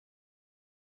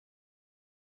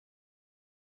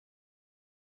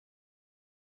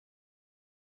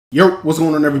Yo, what's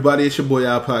going on, everybody? It's your boy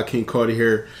iPodKingCarter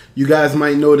here. You guys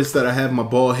might notice that I have my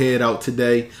bald head out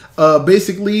today.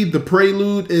 Basically, the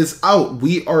prelude is out.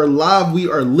 We are live.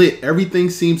 We are lit. Everything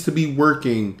seems to be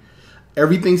working.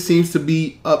 Everything seems to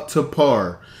be up to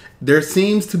par. There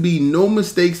seems to be no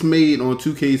mistakes made on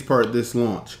 2K's part this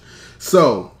launch.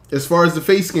 So, as far as the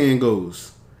face scan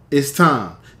goes, it's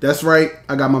time. That's right.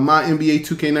 I got my NBA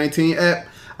 2K19 app.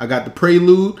 I got the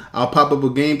prelude. I'll pop up a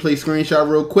gameplay screenshot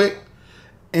real quick.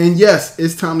 And yes,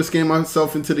 it's time to scan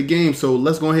myself into the game. So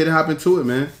let's go ahead and hop into it,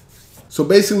 man. So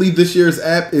basically, this year's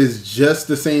app is just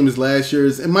the same as last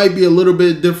year's. It might be a little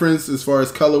bit different as far as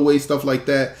colorway, stuff like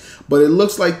that. But it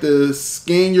looks like the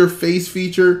scan your face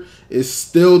feature is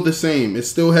still the same. It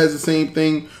still has the same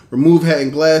thing. Remove hat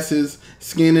and glasses.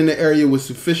 Scan in the area with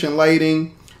sufficient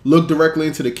lighting. Look directly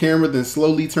into the camera, then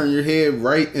slowly turn your head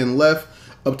right and left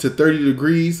up to 30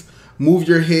 degrees. Move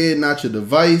your head, not your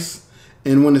device.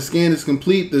 And when the scan is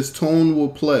complete, this tone will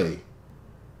play.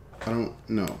 I don't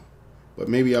know. But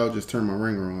maybe I'll just turn my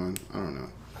ringer on. I don't know.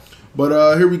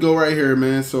 But here we go right here,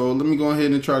 man. So let me go ahead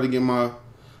and try to get my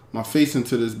face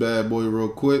into this bad boy real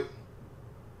quick.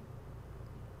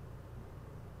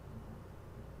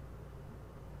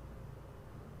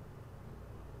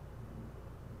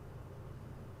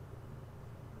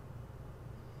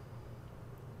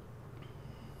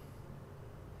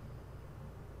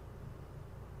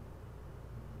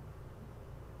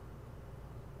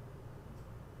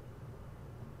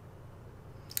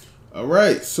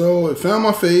 Alright, so it found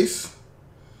my face.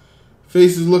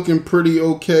 Face is looking pretty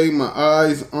okay. My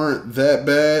eyes aren't that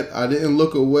bad. I didn't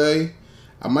look away.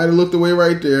 I might have looked away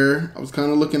right there. I was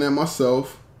kind of looking at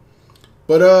myself.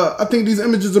 But I think these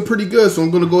images are pretty good. So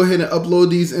I'm going to go ahead and upload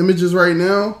these images right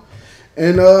now.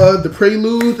 And the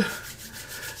prelude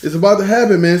is about to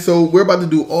happen, man. So we're about to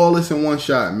do all this in one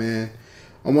shot, man.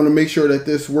 I want to make sure that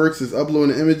this works. It's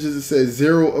uploading images. It says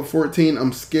 0 of 14.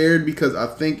 I'm scared because I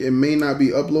think it may not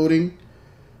be uploading.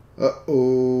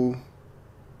 Uh-oh.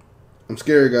 I'm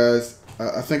scared, guys.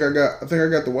 I think I got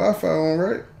the Wi-Fi on,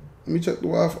 right? Let me check the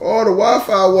Wi-Fi. Oh, the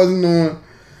Wi-Fi wasn't on.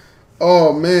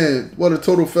 Oh, man. What a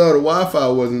total fail. The Wi-Fi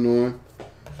wasn't on.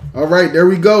 All right, there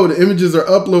we go. The images are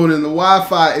uploading. The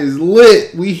Wi-Fi is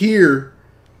lit. We here.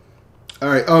 All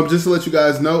right, just to let you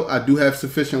guys know, I do have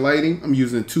sufficient lighting. I'm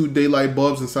using 2 daylight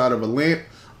bulbs inside of a lamp.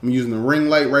 I'm using a ring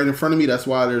light right in front of me. That's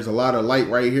why there's a lot of light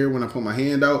right here when I put my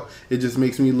hand out. It just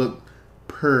makes me look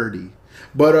pretty.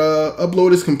 But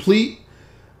upload is complete.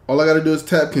 All I got to do is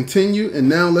tap continue. And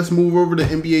now let's move over to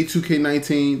NBA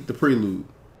 2K19, the prelude.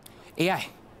 AI,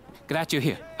 glad you're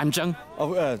here. I'm Jung.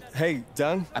 Oh, hey,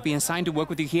 Jung. I've been assigned to work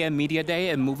with you here at Media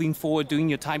Day and moving forward doing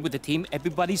your time with the team.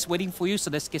 Everybody's waiting for you, so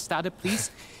let's get started,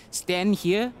 please. Stand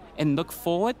here and look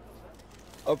forward.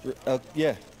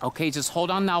 Yeah. Okay, just hold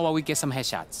on now while we get some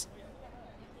headshots.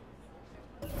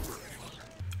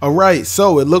 All right,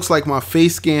 so it looks like my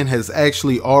face scan has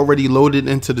actually already loaded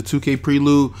into the 2K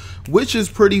prelude, which is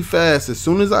pretty fast. As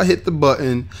soon as I hit the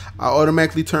button, I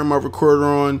automatically turn my recorder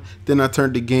on, then I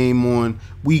turn the game on.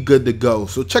 We good to go.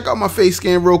 So check out my face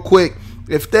scan real quick.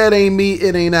 If that ain't me,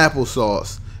 it ain't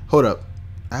applesauce. Hold up.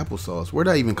 Applesauce. Where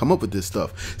did I even come up with this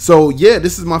stuff? So yeah,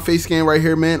 this is my face scan right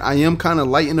here, man. I am kind of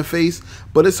light in the face,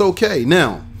 but it's okay.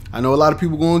 Now, I know a lot of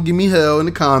people going to give me hell in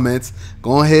the comments.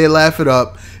 Go ahead, laugh it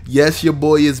up. Yes, your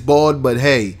boy is bald, but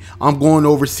hey, I'm going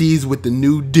overseas with the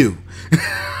new do.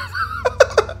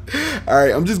 All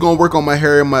right, I'm just going to work on my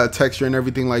hair and my texture and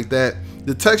everything like that.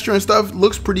 The texture and stuff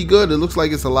looks pretty good. It looks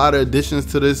like it's a lot of additions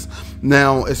to this.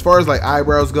 Now, as far as like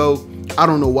eyebrows go, I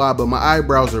don't know why, but my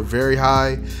eyebrows are very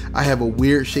high. I have a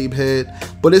weird shaped head,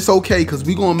 but it's okay because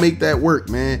we're going to make that work,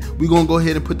 man. We're going to go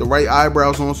ahead and put the right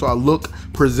eyebrows on so I look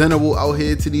presentable out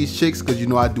here to these chicks because, you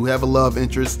know, I do have a love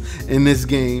interest in this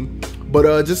game.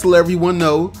 But just to let everyone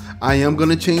know, I am going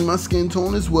to change my skin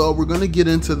tone as well. We're going to get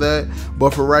into that.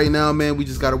 But for right now, man, we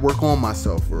just got to work on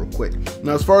myself real quick.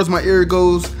 Now, as far as my ear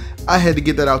goes, I had to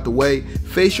get that out the way.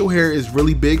 Facial hair is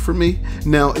really big for me.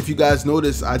 Now, if you guys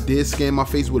notice, I did scan my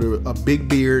face with a big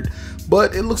beard.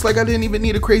 But it looks like I didn't even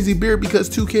need a crazy beard because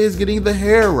 2K is getting the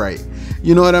hair right.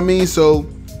 You know what I mean? So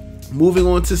moving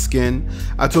on to skin,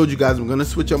 I told you guys I'm going to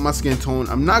switch up my skin tone.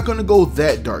 I'm not going to go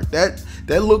that dark.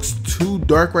 That looks too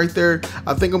dark right there.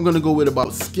 I think I'm going to go with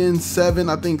about skin 7.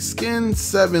 I think skin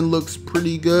 7 looks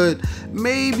pretty good.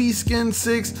 Maybe skin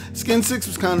 6. Skin 6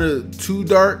 was kind of too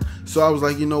dark. So I was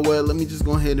like, you know what? Let me just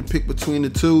go ahead and pick between the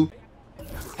two.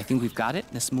 I think we've got it.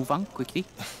 Let's move on quickly.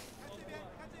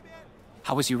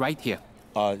 How was your ride here?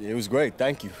 It was great,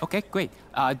 thank you. Okay, great.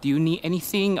 Do you need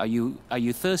anything? Are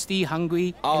you thirsty,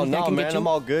 hungry? Oh, Anything I no, can man, get you? I'm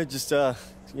all good. Just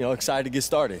excited to get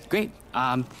started. Great.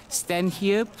 Stand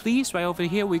here, please, right over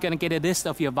here. We're gonna get a list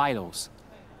of your vitals.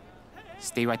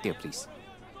 Stay right there, please.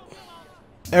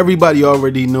 Everybody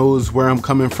already knows where I'm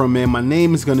coming from, man. My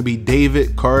name is going to be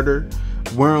David Carter.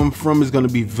 Where I'm from is going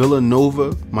to be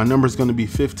Villanova. My number is going to be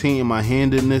 15, and my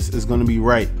handedness is going to be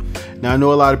right. Now, I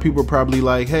know a lot of people are probably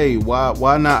like, hey,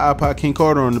 why not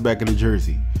iPodKingCarter on the back of the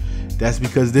jersey? That's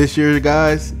because this year,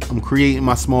 guys, I'm creating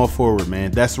my small forward,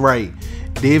 man. That's right.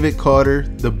 David Carter,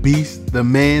 the beast, the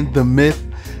man, the myth.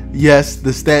 Yes,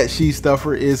 the stat sheet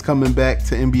stuffer is coming back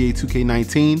to NBA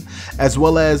 2K19, as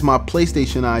well as my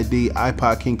PlayStation ID,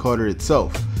 iPodKingCarter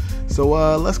itself. So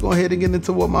let's go ahead and get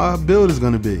into what my build is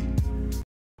going to be.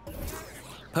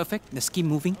 Perfect. Let's keep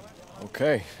moving.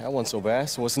 Okay, that wasn't so bad.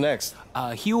 So what's next?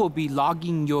 He will be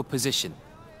logging your position.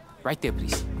 Right there,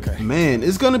 please. Okay. Man,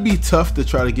 it's going to be tough to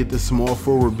try to get this small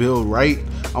forward build right.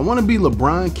 I want to be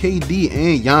LeBron, KD,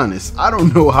 and Giannis. I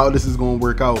don't know how this is going to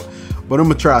work out, but I'm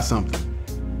going to try something.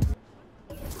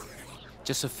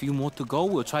 Just a few more to go.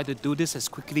 We'll try to do this as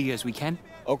quickly as we can.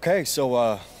 Okay,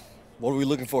 so what are we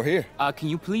looking for here? Can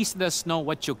you please let us know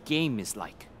what your game is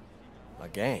like? My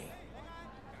game.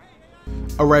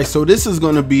 Alright, so this is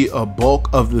going to be a bulk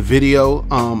of the video.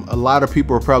 A lot of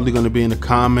people are probably going to be in the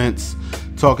comments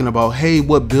talking about, hey,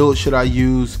 what build should I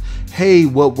use? Hey,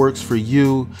 what works for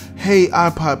you? Hey,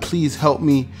 iPod, please help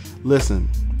me. Listen,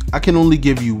 I can only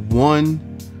give you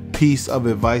one piece of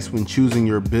advice when choosing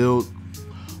your build.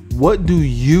 What do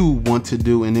you want to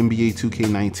do in NBA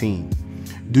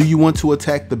 2K19? Do you want to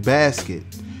attack the basket?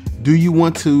 Do you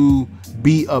want to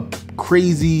be a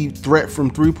crazy threat from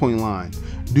three-point line?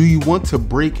 Do you want to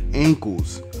break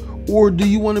ankles? Or do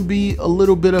you want to be a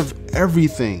little bit of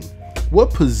everything?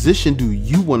 What position do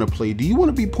you want to play? Do you want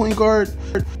to be point guard?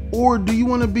 Or do you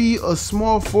want to be a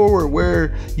small forward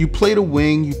where you play the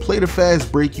wing, you play the fast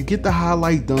break, you get the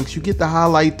highlight dunks, you get the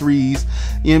highlight threes,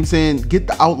 you know what I'm saying? Get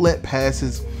the outlet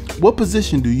passes. What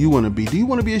position do you want to be? Do you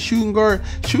want to be a shooting guard?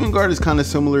 Shooting guard is kind of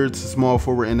similar to small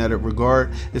forward in that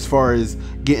regard, as far as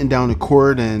getting down the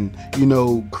court and, you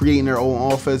know, creating their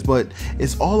own offense, but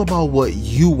it's all about what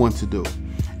you want to do.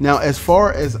 Now, as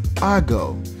far as I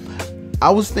go, I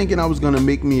was thinking I was going to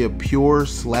make me a pure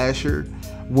slasher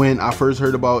when I first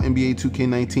heard about NBA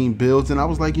 2K19 builds, and I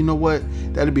was like, you know what,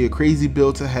 that'd be a crazy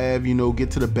build to have, you know, get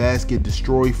to the basket,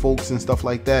 destroy folks and stuff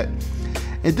like that.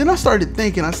 And then I started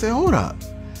thinking, I said, hold up.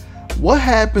 What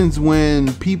happens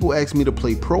when people ask me to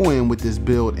play pro-am with this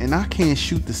build and I can't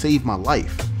shoot to save my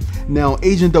life? Now,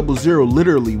 Agent 00,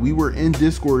 literally, we were in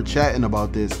Discord chatting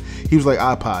about this. He was like,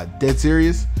 iPod, dead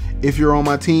serious? If you're on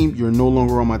my team, you're no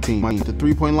longer on my team. I hit the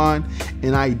three-point line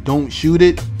and I don't shoot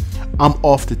it, I'm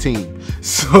off the team.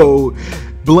 So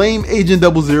blame Agent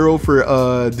 00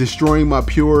 for destroying my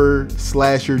pure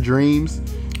slasher dreams.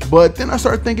 But then I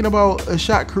started thinking about a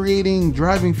shot creating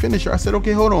driving finisher. I said,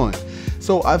 okay, hold on.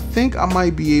 So I think I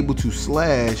might be able to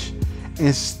slash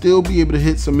and still be able to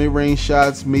hit some mid-range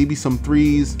shots, maybe some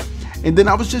threes. And then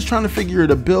I was just trying to figure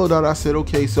the build out. I said,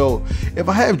 okay, so if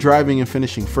I have driving and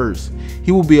finishing first,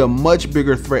 he will be a much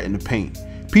bigger threat in the paint.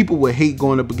 People would hate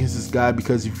going up against this guy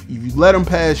because if you let him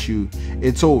pass you,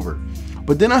 it's over.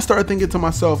 But then I started thinking to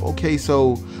myself, okay,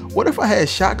 so what if I had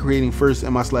shot creating first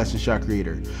and my slashing shot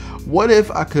creator? What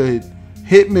if I could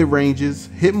hit mid-ranges,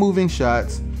 hit moving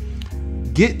shots,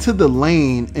 get to the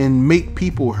lane and make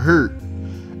people hurt,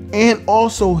 and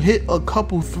also hit a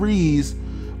couple threes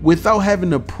without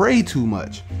having to pray too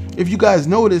much? If you guys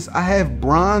notice, I have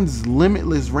bronze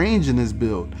limitless range in this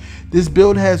build. This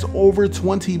build has over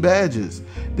 20 badges.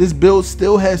 This build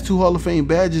still has 2 Hall of Fame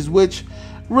badges, which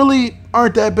really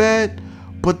aren't that bad,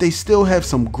 but they still have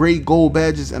some great gold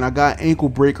badges, and I got ankle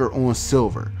breaker on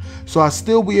silver. So I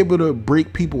still be able to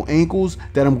break people ankles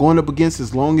that I'm going up against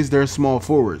as long as they're small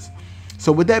forwards.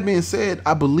 So with that being said,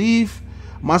 I believe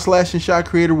my slash and shot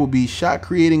creator will be shot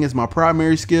creating as my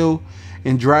primary skill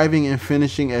and driving and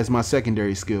finishing as my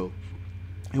secondary skill.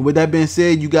 And with that being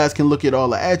said, you guys can look at all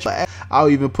the attributes. I'll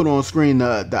even put on screen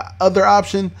the other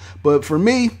option. But for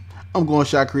me, I'm going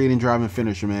shot creating, driving,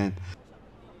 finisher, man.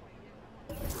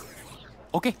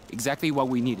 Okay, exactly what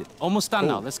we needed. Almost done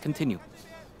now. Let's continue.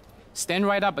 Stand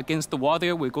right up against the wall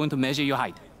there. We're going to measure your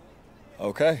height.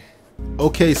 Okay.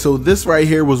 Okay, so this right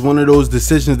here was one of those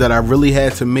decisions that I really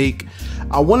had to make.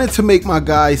 I wanted to make my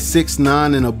guy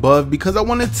 6'9" and above because I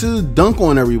wanted to dunk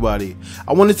on everybody.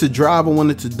 I wanted to drive, I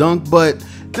wanted to dunk, but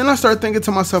then I started thinking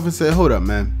to myself and said, hold up,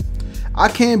 man. I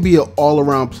can't be an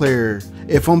all-around player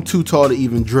if I'm too tall to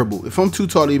even dribble, if I'm too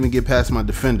tall to even get past my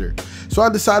defender. So I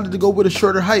decided to go with a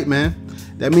shorter height, man.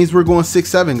 That means we're going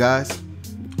 6'7", guys.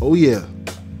 Oh yeah,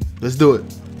 let's do it.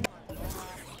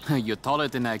 You're taller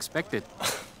than I expected.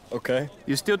 Okay.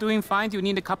 You still doing fine? Do you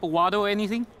need a cup of water or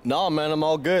anything? No, man, I'm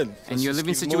all good. And your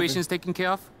living situation is taken care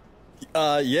of?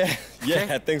 Yeah,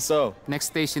 Okay. I think so. Next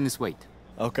station is wait.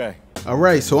 Okay. All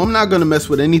right, so I'm not gonna mess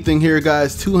with anything here,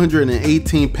 guys.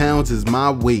 218 pounds is my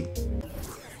weight.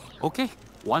 Okay,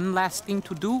 one last thing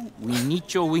to do. We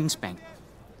need your wingspan.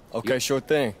 Okay, sure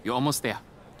thing. You're almost there.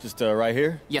 Just right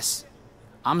here? Yes.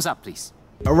 Arms up, please.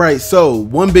 All right, so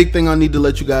one big thing I need to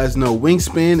let you guys know,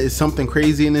 wingspan is something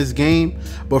crazy in this game,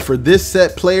 but for this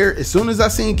set player, as soon as I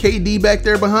seen KD back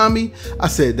there behind me, I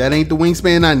said, that ain't the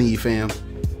wingspan I need, fam.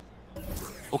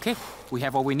 Okay, we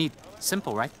have what we need.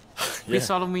 Simple, right? Please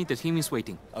follow me, the team is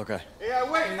waiting. Okay.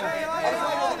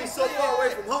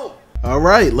 All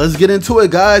right, let's get into it,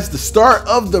 guys. The start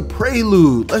of the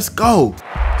prelude. Let's go.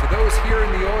 To those here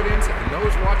in the audience and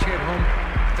those watching at home,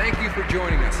 thank you for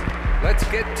joining us. Let's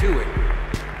get to it.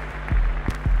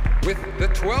 With the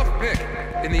 12th pick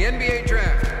in the NBA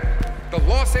draft, the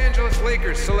Los Angeles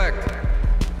Lakers select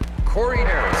Corey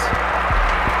Harris,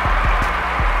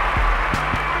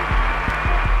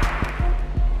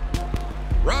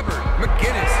 Robert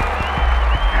McGinnis,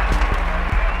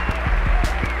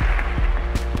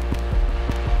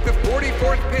 the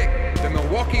 44th pick, the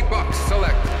Milwaukee Bucks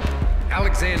select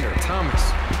Alexander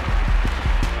Thomas,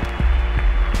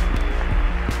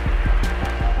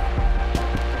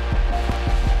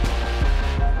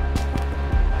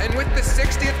 and with the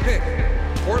 60th pick,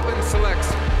 Portland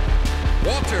selects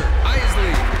Walter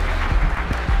Isley.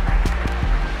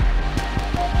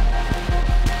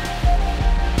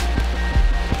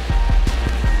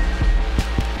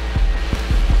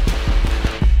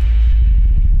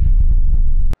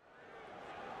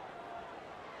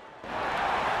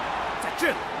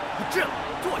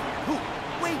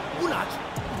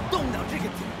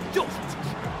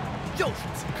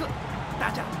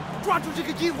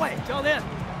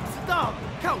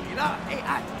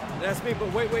 That's me,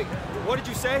 but wait, what did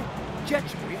you say? catch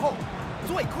以后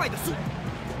最快的速度。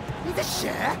你在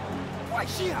写？快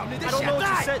些好，你在 I 写 don't know what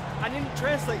you 带。 said. I didn't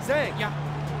translate, Zhang. Yeah.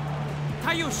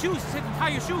 Tie your shoes. Said to tie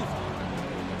your shoes.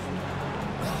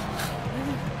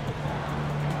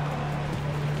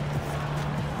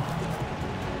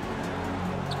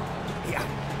 呀，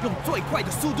用最快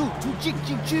的速度出进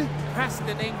禁区。 Press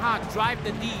the thing hard. Drive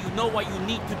the D. You know what you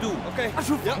need to do. Okay. 他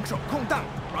是防守空档，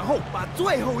然后把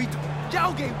最后一投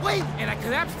交给威。 And I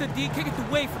collapse the D. Kick it to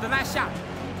Wade for the last shot.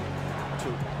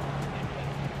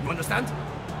 You understand?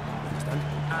 Understand?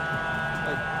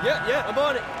 Yeah, I'm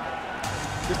on it.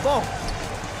 Good ball.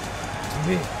 To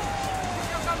me.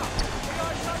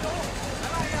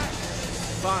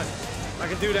 Fine. I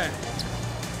can do that.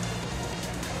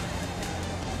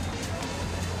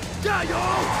 加油！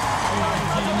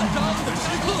紧张的时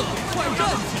刻，快站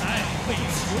起来，为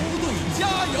球队加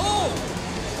油！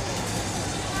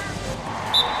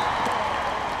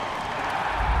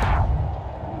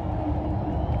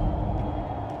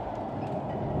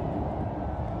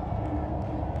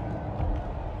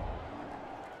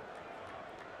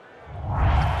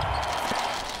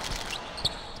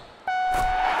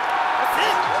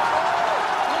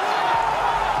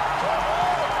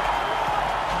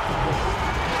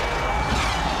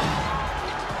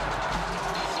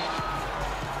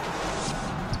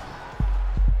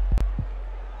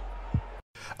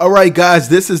 Alright guys,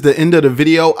 this is the end of the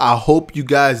video. I hope you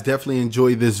guys definitely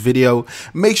enjoyed this video.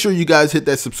 Make sure you guys hit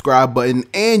that subscribe button,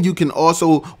 and you can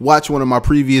also watch one of my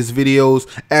previous videos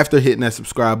after hitting that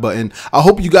subscribe button. I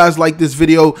hope you guys like this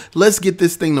video. Let's get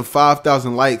this thing to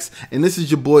 5,000 likes, and this is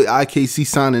your boy IKC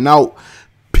signing out.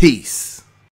 Peace.